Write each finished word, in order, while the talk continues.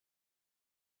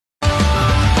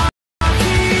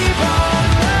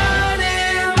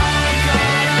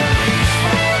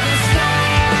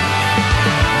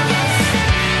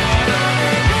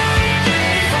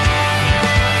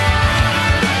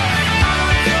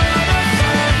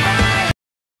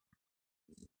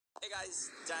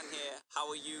how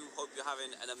are you? Hope you're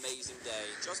having an amazing day.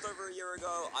 Just over a year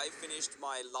ago, I finished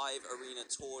my live arena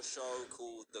tour show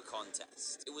called The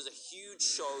Contest. It was a huge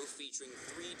show featuring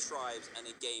 3 tribes and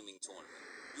a gaming tournament.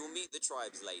 You'll meet the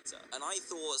tribes later. And I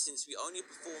thought, since we only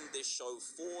performed this show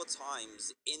 4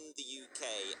 times in the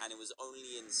UK and it was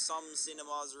only in some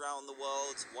cinemas around the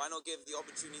world, why not give the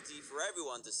opportunity for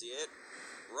everyone to see it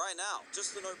right now?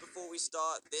 Just a note before we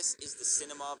start, this is the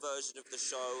cinema version of the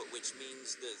show, which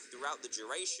means that throughout the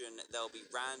duration, there'll be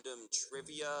random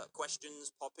trivia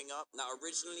questions popping up. Now,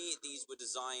 originally, these were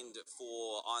designed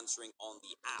for answering on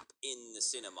the app in the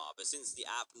cinema, but since the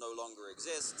app no longer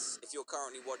exists, if you're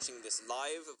currently watching this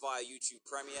live via YouTube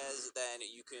Premieres, then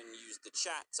you can use the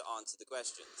chat to answer the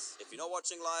questions. If you're not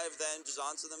watching live, then just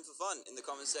answer them for fun in the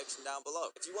comment section down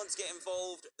below. If you want to get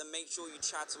involved, then make sure you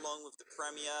chat along with the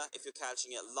premiere if you're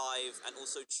catching it live, and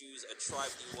also choose a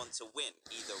tribe that you want to win,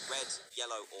 either red,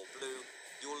 yellow, or blue.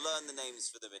 You'll learn the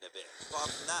names for them in a bit. Apart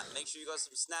from that, make sure you got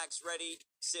some snacks ready,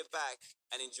 sit back,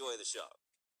 and enjoy the show.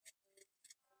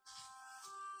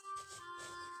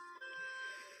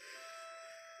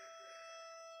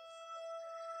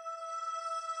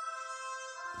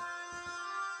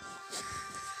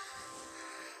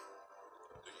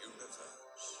 The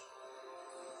universe.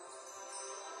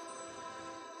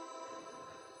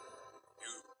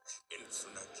 Huge,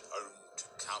 infinite, home to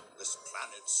countless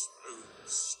planets,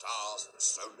 moons, stars, and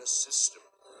solar system.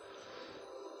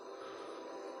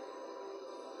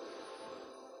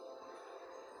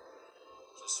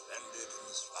 Suspended in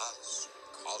this vast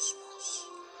cosmos.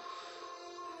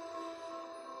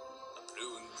 A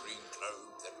blue and green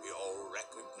globe that we all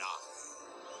recognize.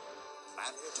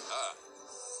 Planet Earth.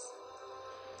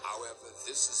 However,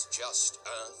 this is just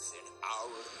Earth in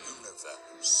our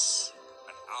universe.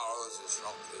 And ours is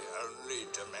not the only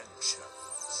dimension.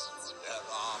 There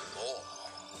are more.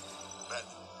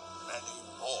 Many, many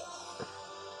more.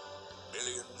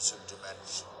 Millions of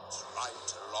dimensions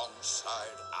right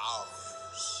alongside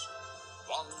ours.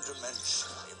 One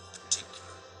dimension in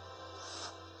particular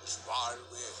is why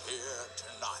we're here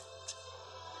tonight.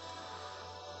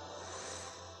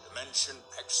 Dimension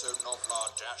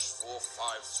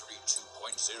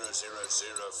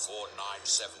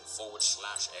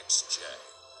Pexo-Noblar-4532.0004974/XJ.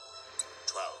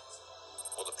 12,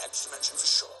 or the Pex dimension for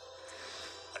short.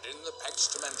 And in the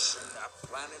Pex dimension, a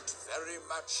planet very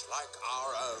much like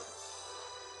our own.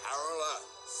 Parallel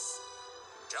Earth.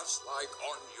 Just like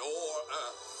on your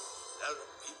Earth, there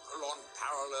are people on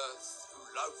Parallel Earth who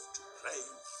love to play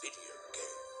video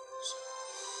games.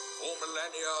 For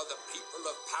millennia, the people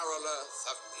of Parallel Earth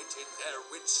have pitted their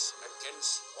wits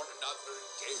against one another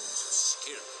in games of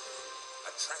skill,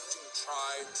 attracting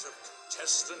tribes of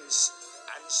contestants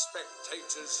and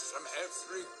spectators from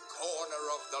every corner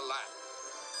of the land,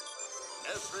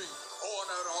 every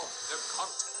corner of the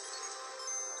continent,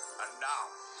 and now,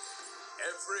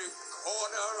 every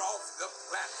corner of the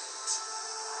planet.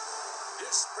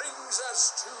 This brings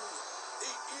us to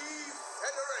the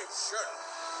E-Federation.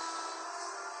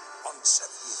 On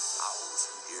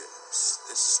 70,000 years,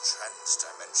 this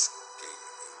trans-dimensional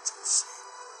gaming agency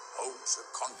holds a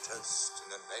contest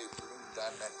in a neighboring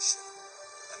dimension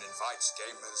and invites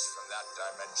gamers from that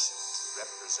dimension to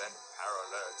represent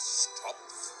Parallel's top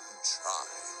 3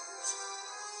 tribes.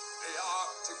 The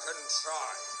Arctican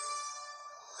tribe,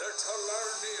 the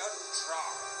Talernian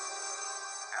tribe,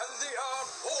 and the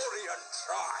Arborean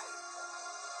tribe.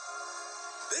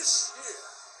 This year,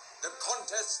 the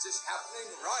contest is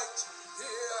happening right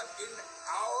here in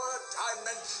our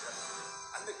dimension,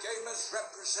 and the gamers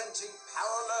representing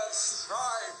Parallel's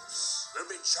tribes will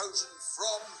be chosen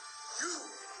from you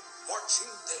watching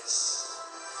this.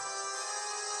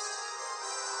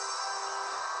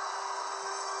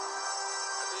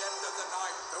 At the end of the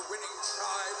night, the winning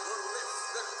tribe will lift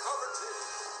the coveted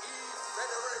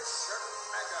E-Federation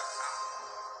Mega Cup.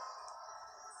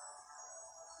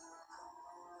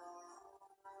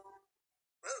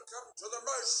 Welcome to the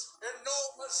most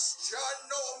enormous,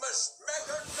 ginormous,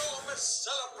 mega-enormous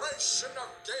celebration of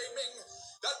gaming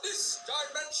that this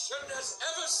dimension has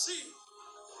ever seen.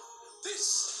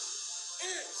 This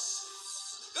is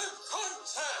the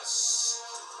contest.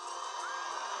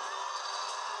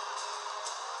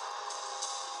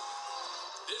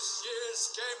 This year's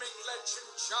gaming legend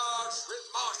charged with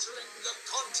marshalling the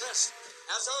contest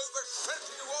has over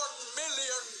 21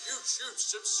 million YouTube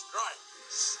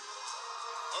subscribers.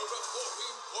 Over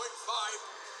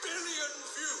 14.5 billion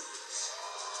views.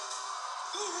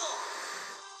 The one,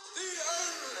 the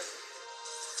only,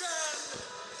 Dan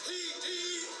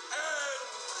PDN.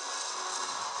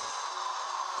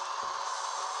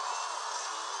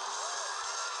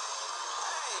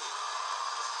 Hey!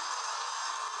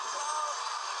 Well,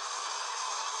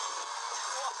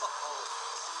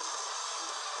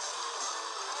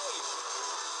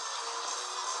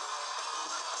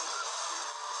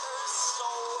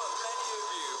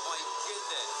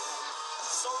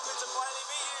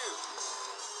 you?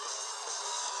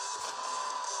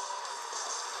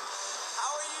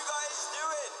 How are you guys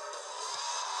doing?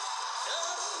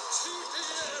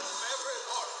 MTDM,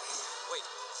 everybody. Wait,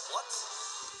 what?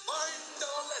 Mind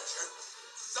our legend,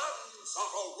 sons of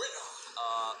a winner.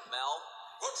 Mel?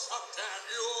 What's up, Dan?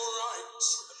 You all right?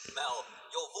 Mel,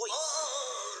 your voice.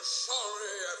 Oh,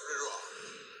 sorry, everyone.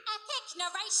 Epic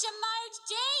narration mode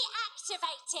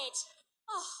deactivated.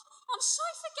 Oh, I'm so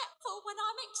forgetful when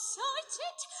I'm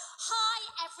excited. Hi,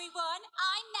 everyone.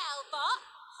 I'm Melbot.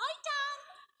 Hi, Dan.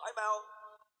 Hi, Mel.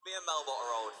 Me and Melbot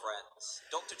are old friends.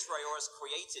 Dr. Treyor has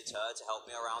created her to help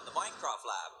me around the Minecraft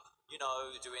lab. You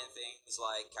know, doing things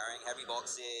like carrying heavy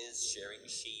boxes, shearing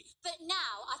sheep. But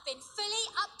now I've been fully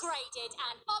upgraded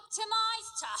and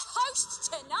optimized to host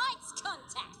tonight's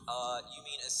contest. You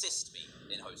mean assist me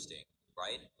in hosting,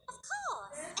 right? Of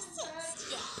course.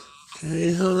 Assist, yeah.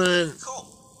 Hey, hold on. Cool.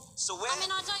 So where... I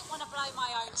mean, I don't want to blow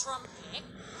my own trumpet.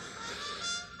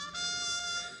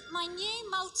 My new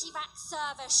multi-rack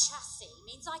server chassis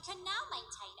means I can now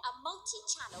maintain a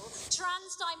multi-channel,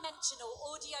 trans-dimensional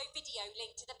audio-video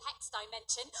link to the PEX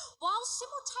dimension while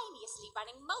simultaneously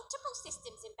running multiple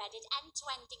systems embedded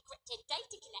end-to-end encrypted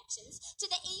data connections to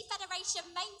the E-Federation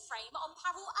mainframe on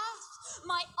Parallel Earth.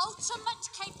 My ultimate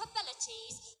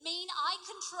capabilities mean I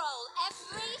control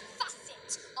every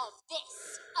facet of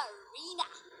this arena.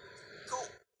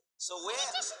 Cool. So In where...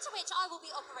 addition to which, I will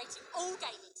be operating all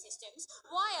gaming systems,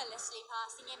 wirelessly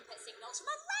passing input signals from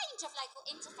a range of local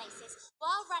interfaces,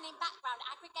 while running background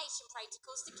aggregation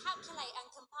protocols to calculate and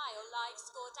compile live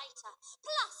score data.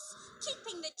 Plus,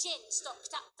 keeping the gin stocked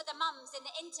up for the mums in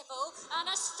the interval, and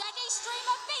a steady stream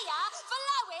of beer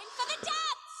flowing for the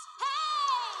dads!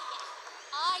 Hey!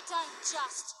 I don't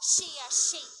just shear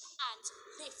sheep and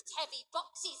lift heavy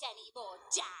boxes anymore,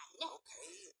 Dan.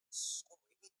 Okay, sorry.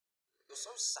 You're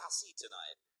so sassy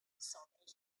tonight. Sorry.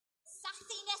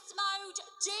 Sassiness mode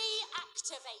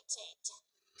deactivated.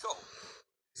 Cool.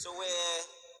 So we're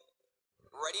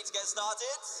ready to get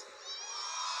started?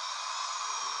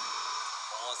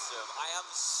 Awesome. I am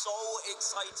so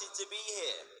excited to be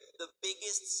here. The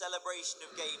biggest celebration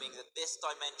of gaming that this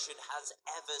dimension has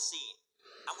ever seen.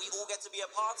 And we all get to be a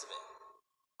part of it.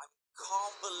 I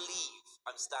can't believe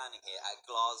I'm standing here at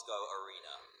Glasgow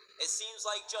Arena. It seems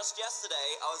like just yesterday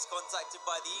I was contacted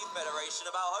by the E-Federation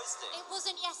about hosting. It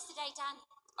wasn't yesterday, Dan.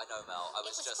 I know, Mel. I It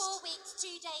was was just... 4 weeks,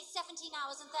 2 days, 17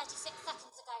 hours and 36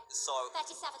 seconds ago. So...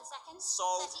 37 seconds.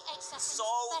 So- 38 seconds.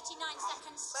 so- 39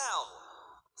 seconds. Mel!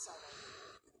 Sorry.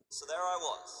 So there I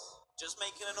was, just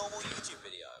making a normal YouTube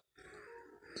video.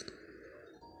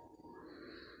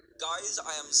 Guys,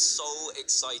 I am so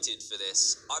excited for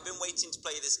this. I've been waiting to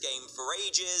play this game for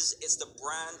ages. It's the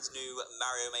brand new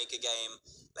Mario Maker game.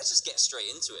 Let's just get straight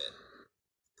into it.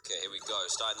 Okay, here we go.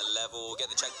 Starting the level,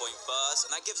 get the checkpoint first,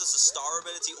 and that gives us a star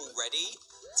ability already.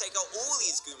 Take out all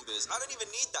these Goombas. I don't even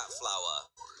need that flower.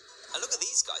 And look at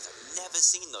these guys. I've never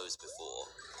seen those before.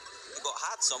 They've got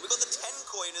hats on. We've got the 10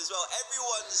 coin as well.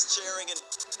 Everyone's cheering and...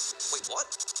 Wait, what?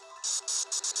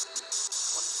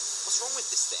 What's wrong with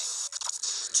this thing?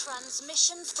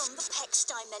 Transmission from the PEX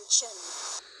dimension.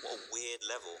 What a weird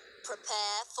level.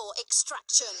 Prepare for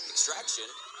extraction. Extraction?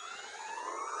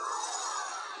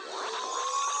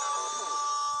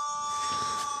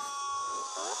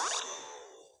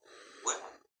 Where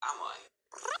am I?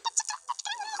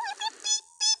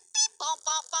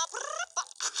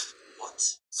 What?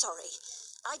 Sorry,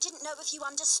 I didn't know if you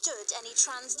understood any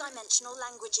trans-dimensional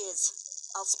languages.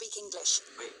 I'll speak English.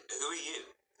 Wait, who are you?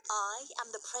 I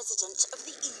am the president of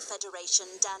the E-Federation,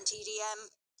 Dan TDM.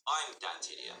 I'm Dan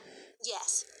TDM.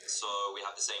 Yes, So we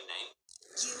have the same name?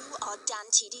 you are Dan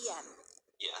TDM.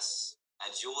 Yes.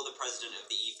 And you're the president of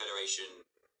the E-Federation,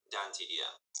 Dan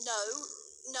TDM.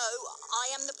 No,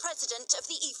 I am the president of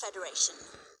the E-Federation.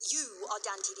 You are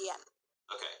Dan TDM.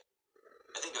 Okay.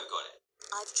 I think I've got it.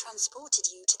 I've transported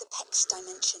you to the PEX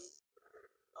dimension.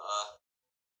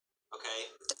 Okay.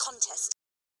 The contest.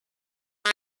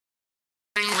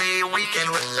 We can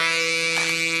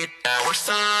relate. Our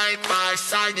side by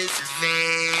side, this is me.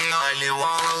 I knew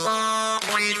all along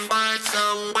we'd find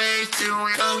some way to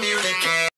communicate.